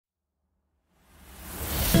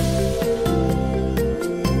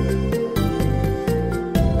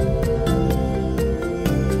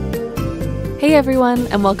Hey everyone,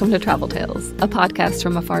 and welcome to Travel Tales, a podcast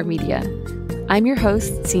from AFAR Media. I'm your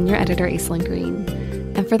host, Senior Editor Aislinn Green,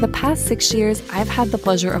 and for the past 6 years, I've had the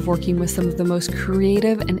pleasure of working with some of the most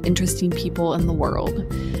creative and interesting people in the world.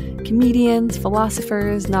 Comedians,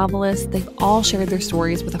 philosophers, novelists, they've all shared their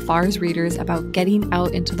stories with AFAR's readers about getting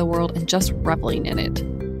out into the world and just reveling in it.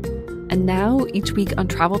 And now, each week on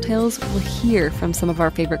Travel Tales, we'll hear from some of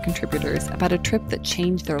our favorite contributors about a trip that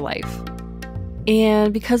changed their life.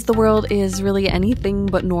 And because the world is really anything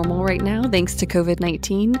but normal right now, thanks to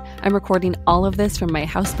COVID-19, I'm recording all of this from my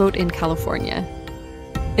houseboat in California.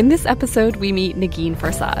 In this episode, we meet Negin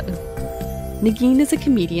Farsad. Negin is a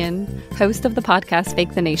comedian, host of the podcast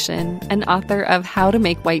Fake the Nation, and author of How to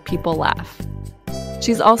Make White People Laugh.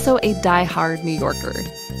 She's also a die-hard New Yorker,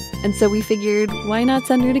 and so we figured, why not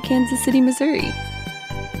send her to Kansas City, Missouri?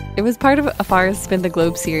 It was part of AFAR's Spin the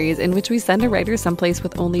Globe series, in which we send a writer someplace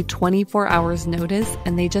with only 24 hours notice,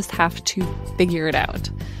 and they just have to figure it out.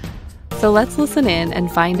 So let's listen in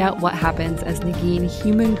and find out what happens as Negin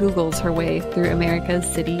human Googles her way through America's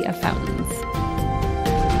city of fountains.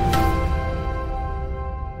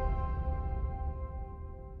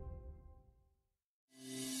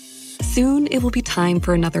 Soon it will be time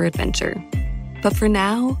for another adventure. But for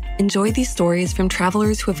now, enjoy these stories from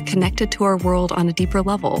travelers who have connected to our world on a deeper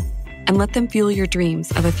level, and let them fuel your dreams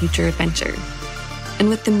of a future adventure. And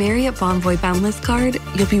with the Marriott Bonvoy Boundless card,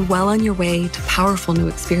 you'll be well on your way to powerful new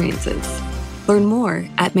experiences. Learn more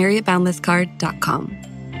at MarriottBoundlessCard.com.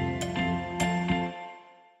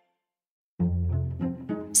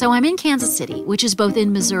 So I'm in Kansas City, which is both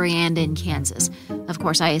in Missouri and in Kansas. Of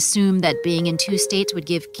course, I assumed that being in two states would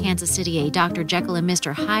give Kansas City a Dr. Jekyll and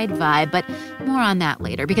Mr. Hyde vibe, but more on that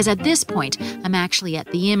later, because at this point, I'm actually at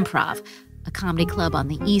the Improv, a comedy club on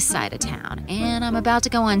the east side of town, and I'm about to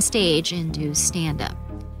go on stage and do stand-up.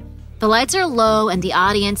 The lights are low, and the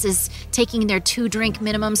audience is taking their 2-drink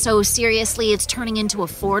minimum so seriously it's turning into a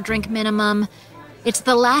 4-drink minimum. It's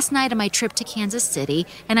the last night of my trip to Kansas City,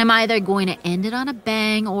 and I'm either going to end it on a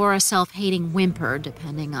bang or a self-hating whimper,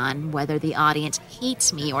 depending on whether the audience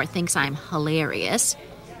hates me or thinks I'm hilarious.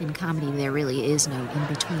 In comedy, there really is no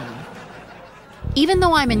in-between. Even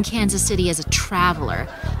though I'm in Kansas City as a traveler,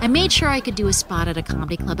 I made sure I could do a spot at a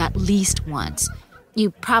comedy club at least once.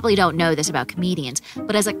 You probably don't know this about comedians,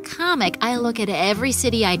 but as a comic, I look at every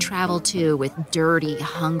city I travel to with dirty,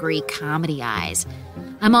 hungry comedy eyes.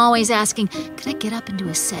 I'm always asking, could I get up and do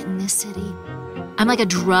a set in this city? I'm like a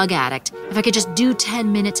drug addict. If I could just do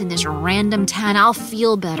 10 minutes in this random town, I'll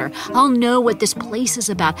feel better. I'll know what this place is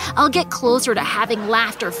about. I'll get closer to having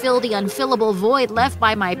laughter fill the unfillable void left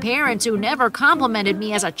by my parents who never complimented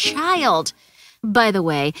me as a child. By the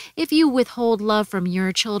way, if you withhold love from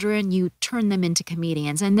your children, you turn them into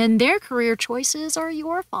comedians, and then their career choices are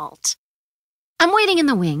your fault. I'm waiting in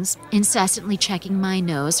the wings, incessantly checking my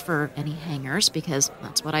nose for any hangers, because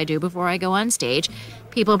that's what I do before I go on stage.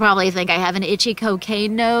 People probably think I have an itchy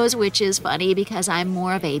cocaine nose, which is funny because I'm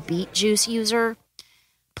more of a beet juice user.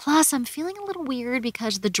 Plus, I'm feeling a little weird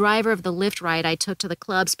because the driver of the Lyft ride I took to the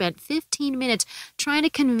club spent 15 minutes trying to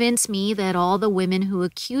convince me that all the women who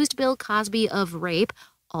accused Bill Cosby of rape,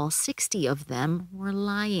 all 60 of them, were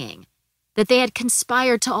lying. That they had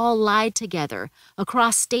conspired to all lie together,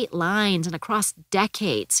 across state lines and across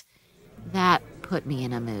decades. That put me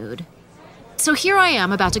in a mood. So here I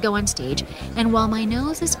am about to go on stage, and while my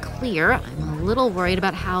nose is clear, I'm a little worried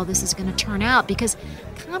about how this is going to turn out because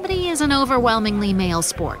comedy is an overwhelmingly male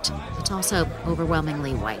sport. It's also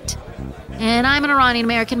overwhelmingly white. And I'm an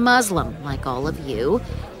Iranian-American Muslim, like all of you,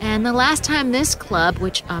 and the last time this club,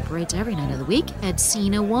 which operates every night of the week, had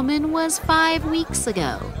seen a woman was 5 weeks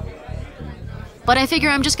ago. But I figure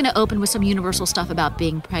I'm just going to open with some universal stuff about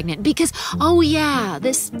being pregnant because, oh yeah,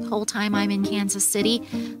 this whole time I'm in Kansas City,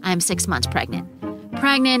 I'm 6 months pregnant.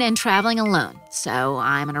 Pregnant and traveling alone. So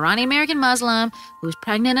I'm an Iranian-American Muslim who's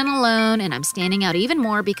pregnant and alone, and I'm standing out even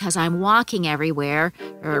more because I'm walking everywhere,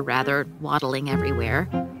 or rather, waddling everywhere.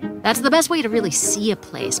 That's the best way to really see a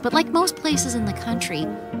place, but like most places in the country,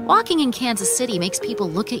 walking in Kansas City makes people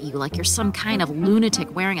look at you like you're some kind of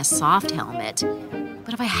lunatic wearing a soft helmet.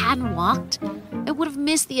 But if I hadn't walked, I would have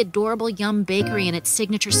missed the adorable Yum Bakery and its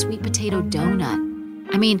signature sweet potato donut.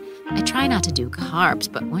 I mean, I try not to do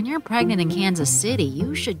carbs, but when you're pregnant in Kansas City,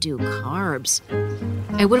 you should do carbs.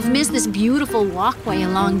 I would have missed this beautiful walkway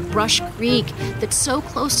along Brush Creek that's so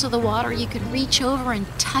close to the water you could reach over and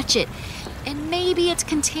touch it. And maybe it's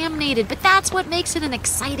contaminated, but that's what makes it an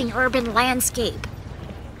exciting urban landscape.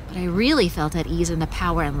 But I really felt at ease in the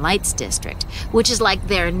Power and Lights district, which is like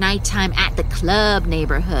their nighttime at the club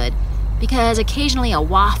neighborhood. because occasionally a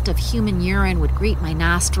waft of human urine would greet my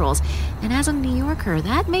nostrils, and as a New Yorker,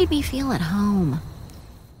 that made me feel at home.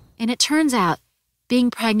 And it turns out,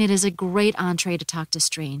 being pregnant is a great entree to talk to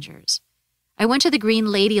strangers. I went to the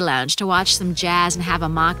Green Lady Lounge to watch some jazz and have a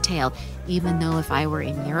mocktail, even though if I were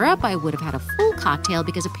in Europe, I would have had a full cocktail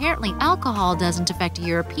because apparently alcohol doesn't affect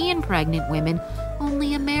European pregnant women,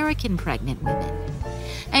 only American pregnant women.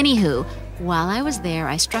 Anywho, while I was there,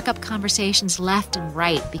 I struck up conversations left and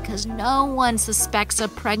right because no one suspects a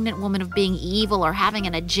pregnant woman of being evil or having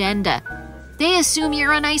an agenda. They assume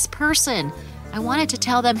you're a nice person. I wanted to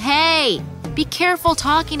tell them, hey, be careful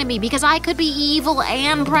talking to me because I could be evil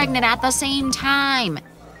and pregnant at the same time.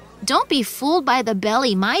 Don't be fooled by the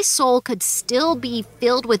belly. My soul could still be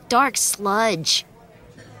filled with dark sludge.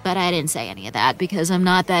 But I didn't say any of that because I'm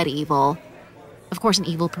not that evil. Of course, an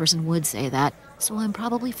evil person would say that, so I'm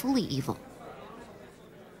probably fully evil.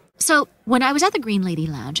 So, when I was at the Green Lady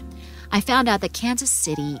Lounge, I found out that Kansas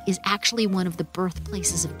City is actually one of the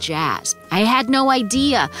birthplaces of jazz. I had no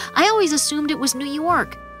idea. I always assumed it was New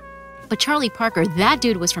York. But Charlie Parker, that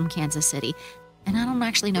dude was from Kansas City, and I don't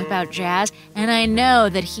actually know about jazz, and I know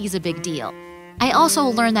that he's a big deal. I also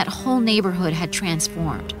learned that whole neighborhood had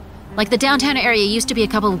transformed. Like the downtown area used to be a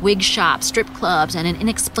couple of wig shops, strip clubs, and an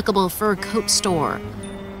inexplicable fur coat store.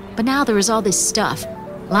 But now there is all this stuff,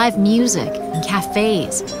 live music and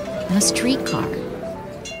cafes and a streetcar.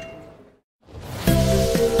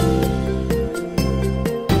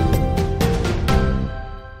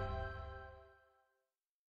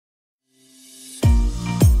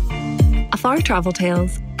 AFAR Travel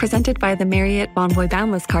Tales, presented by the Marriott Bonvoy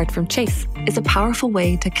Boundless card from Chase, is a powerful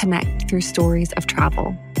way to connect through stories of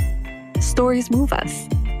travel. Stories move us.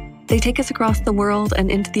 They take us across the world and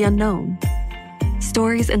into the unknown.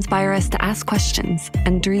 Stories inspire us to ask questions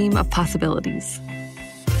and dream of possibilities.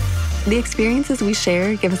 The experiences we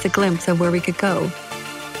share give us a glimpse of where we could go,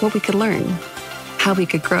 what we could learn, how we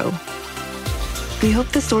could grow. We hope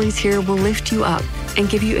the stories here will lift you up and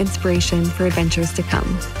give you inspiration for adventures to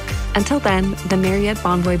come. Until then, the Marriott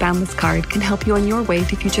Bonvoy Boundless card can help you on your way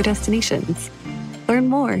to future destinations. Learn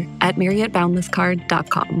more at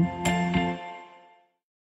MarriottBoundlessCard.com.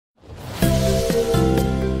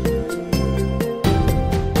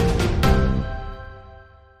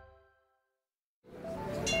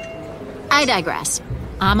 I digress.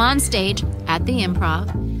 I'm on stage at the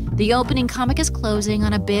Improv. The opening comic is closing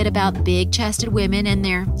on a bit about big-chested women and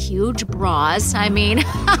their huge bras. I mean, isn't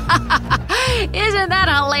that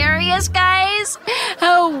hilarious, guys?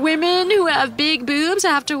 How women who have big boobs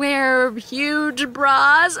have to wear huge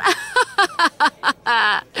bras.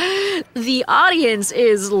 The audience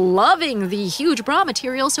is loving the huge bra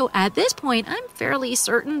material, so at this point, I'm fairly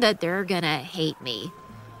certain that they're gonna hate me.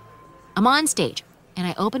 I'm on stage, and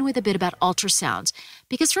I open with a bit about ultrasounds,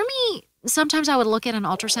 because for me, sometimes I would look at an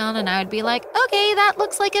ultrasound and I would be like, okay, that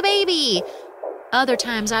looks like a baby. Other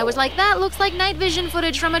times I was like, that looks like night vision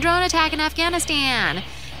footage from a drone attack in Afghanistan.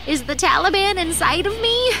 Is the Taliban inside of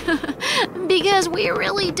me? Because we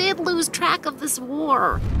really did lose track of this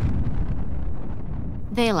war.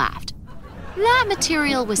 They laughed. That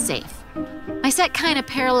material was safe. My set kind of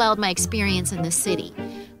paralleled my experience in the city.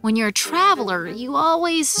 When you're a traveler, you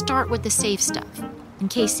always start with the safe stuff. In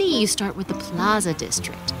KC, you start with the Plaza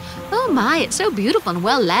District. Oh my, it's so beautiful and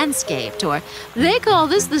well landscaped. Or, they call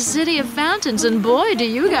this the City of Fountains, and boy, do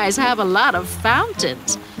you guys have a lot of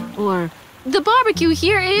fountains. Or, the barbecue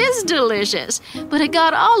here is delicious, but it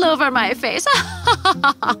got all over my face.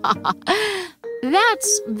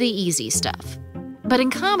 That's the easy stuff. But in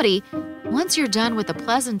comedy, once you're done with the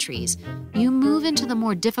pleasantries, you move into the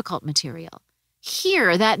more difficult material.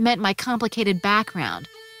 Here, that meant my complicated background.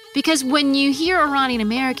 Because when you hear Iranian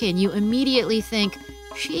American, you immediately think,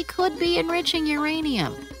 she could be enriching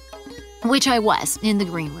uranium. Which I was, in the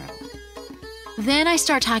green room. Then I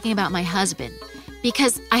start talking about my husband,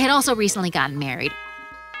 because I had also recently gotten married.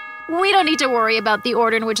 We don't need to worry about the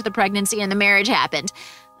order in which the pregnancy and the marriage happened.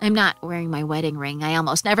 I'm not wearing my wedding ring. I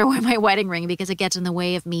almost never wear my wedding ring because it gets in the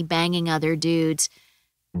way of me banging other dudes.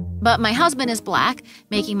 But my husband is black,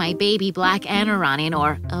 making my baby black and Iranian,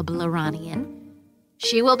 or a Blaranian.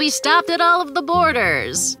 She will be stopped at all of the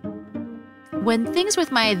borders. When things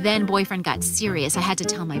with my then-boyfriend got serious, I had to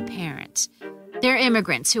tell my parents. They're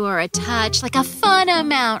immigrants who are a touch, like a fun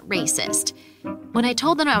amount, racist. When I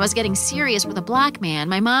told them I was getting serious with a black man,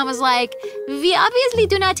 my mom was like, we obviously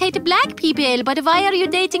do not hate black people, but why are you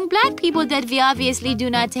dating black people that we obviously do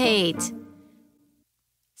not hate?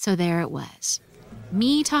 So there it was.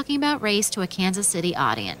 Me talking about race to a Kansas City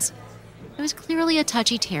audience. It was clearly a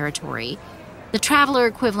touchy territory. The traveler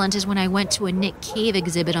equivalent is when I went to a Nick Cave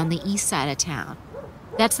exhibit on the east side of town.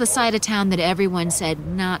 That's the side of town that everyone said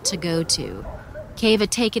not to go to. Cave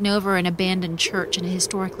had taken over an abandoned church in a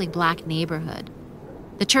historically black neighborhood.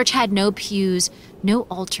 The church had no pews, no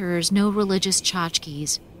altars, no religious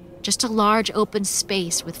tchotchkes, just a large open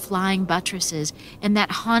space with flying buttresses and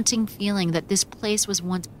that haunting feeling that this place was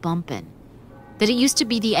once bumpin', that it used to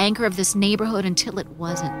be the anchor of this neighborhood until it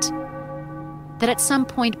wasn't, that at some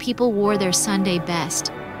point people wore their Sunday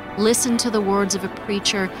best, listened to the words of a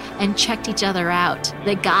preacher, and checked each other out.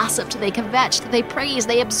 They gossiped, they kvetched, they praised,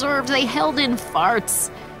 they observed, they held in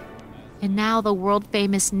farts. And now the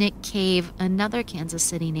world-famous Nick Cave, another Kansas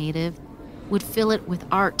City native, would fill it with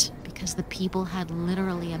art because the people had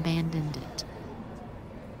literally abandoned it.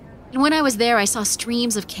 And when I was there, I saw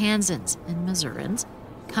streams of Kansans and Missourians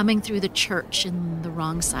coming through the church in the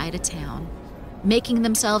wrong side of town, making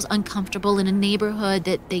themselves uncomfortable in a neighborhood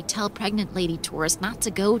that they tell pregnant lady tourists not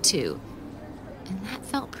to go to. And that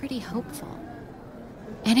felt pretty hopeful.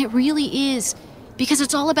 And it really is, because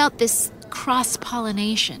it's all about this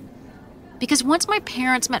cross-pollination. Because once my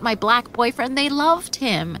parents met my black boyfriend, they loved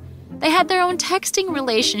him. They had their own texting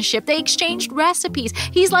relationship. They exchanged recipes.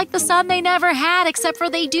 He's like the son they never had, except for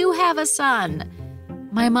they do have a son.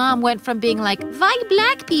 My mom went from being like, "Why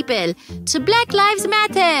black people?" to "Black Lives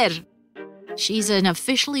Matter." She's an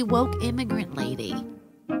officially woke immigrant lady.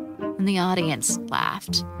 And the audience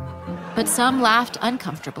laughed. But some laughed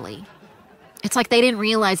uncomfortably. It's like they didn't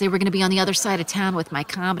realize they were going to be on the other side of town with my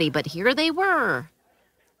comedy, but here they were.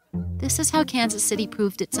 This is how Kansas City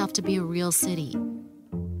proved itself to be a real city.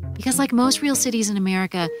 Because like most real cities in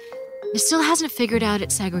America, it still hasn't figured out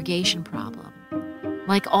its segregation problem.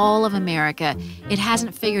 Like all of America, it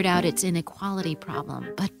hasn't figured out its inequality problem,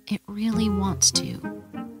 but it really wants to.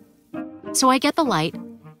 So I get the light,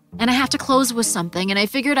 and I have to close with something, and I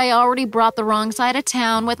figured I already brought the wrong side of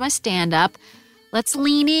town with my stand-up. Let's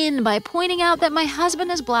lean in by pointing out that my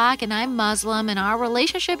husband is black and I'm Muslim, and our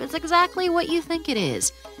relationship is exactly what you think it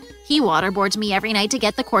is. He waterboards me every night to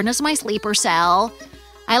get the corners of my sleeper cell.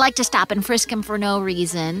 I like to stop and frisk him for no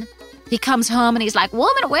reason. He comes home and he's like,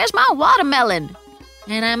 "Woman, where's my watermelon?"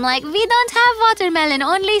 And I'm like, "We don't have watermelon,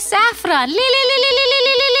 only saffron. Li, li, li, li, li, li,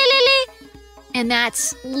 li, li, li, li." And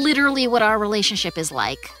that's literally what our relationship is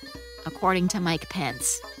like, according to Mike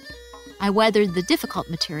Pence. I weathered the difficult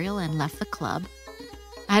material and left the club.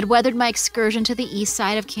 I had weathered my excursion to the east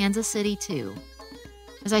side of Kansas City, too.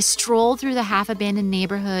 As I strolled through the half-abandoned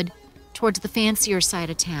neighborhood towards the fancier side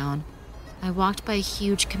of town, I walked by a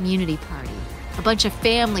huge community party. A bunch of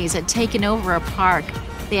families had taken over a park.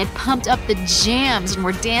 They had pumped up the jams and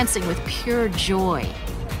were dancing with pure joy.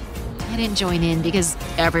 I didn't join in because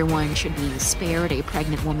everyone should be spared a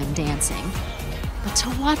pregnant woman dancing. But to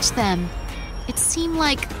watch them, it seemed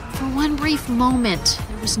like for one brief moment,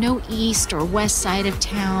 there was no east or west side of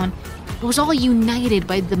town. It was all united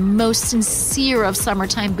by the most sincere of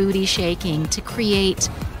summertime booty shaking to create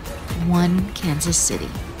one Kansas City.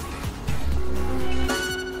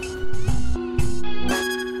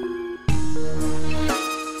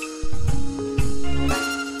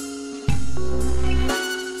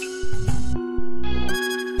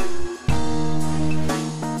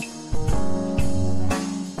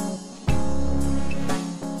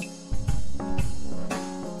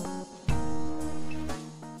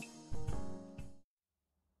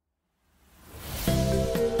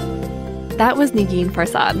 That was Negin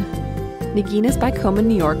Farsad. Negin is back home in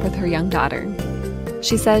New York with her young daughter.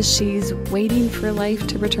 She says she's waiting for life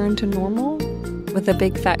to return to normal with a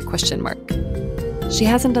big fat question mark. She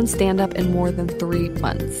hasn't done stand-up in more than 3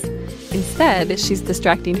 months. Instead, she's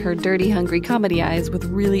distracting her dirty, hungry comedy eyes with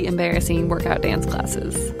really embarrassing workout dance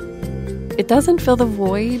classes. It doesn't fill the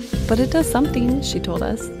void, but it does something, she told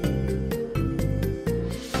us.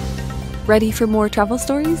 Ready for more travel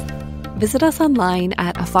stories? Visit us online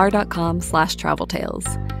at afar.com/traveltales.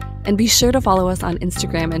 And be sure to follow us on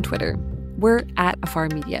Instagram and Twitter. We're at AFAR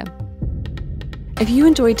Media. If you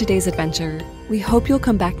enjoyed today's adventure, we hope you'll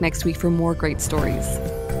come back next week for more great stories.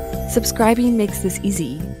 Subscribing makes this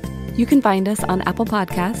easy. You can find us on Apple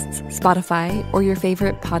Podcasts, Spotify, or your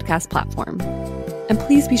favorite podcast platform. And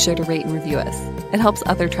please be sure to rate and review us. It helps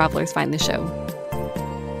other travelers find the show.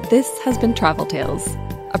 This has been Travel Tales,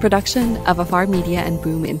 a production of AFAR Media and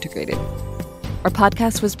Boom Integrated. Our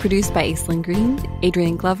podcast was produced by Aislinn Green,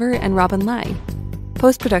 Adrian Glover, and Robin Lai.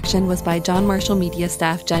 Post-production was by John Marshall Media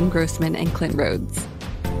staff Jen Grossman and Clint Rhodes.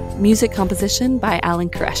 Music composition by Alan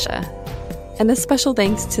Koresha. And a special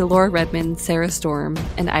thanks to Laura Redmond, Sarah Storm,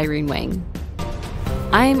 and Irene Wang.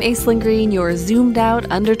 I'm Aislinn Green, your zoomed-out,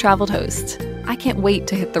 under-traveled host. I can't wait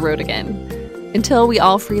to hit the road again. Until we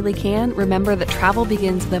all freely can, remember that travel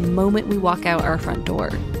begins the moment we walk out our front door.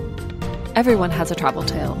 Everyone has a travel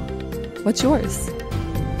tale. What's yours?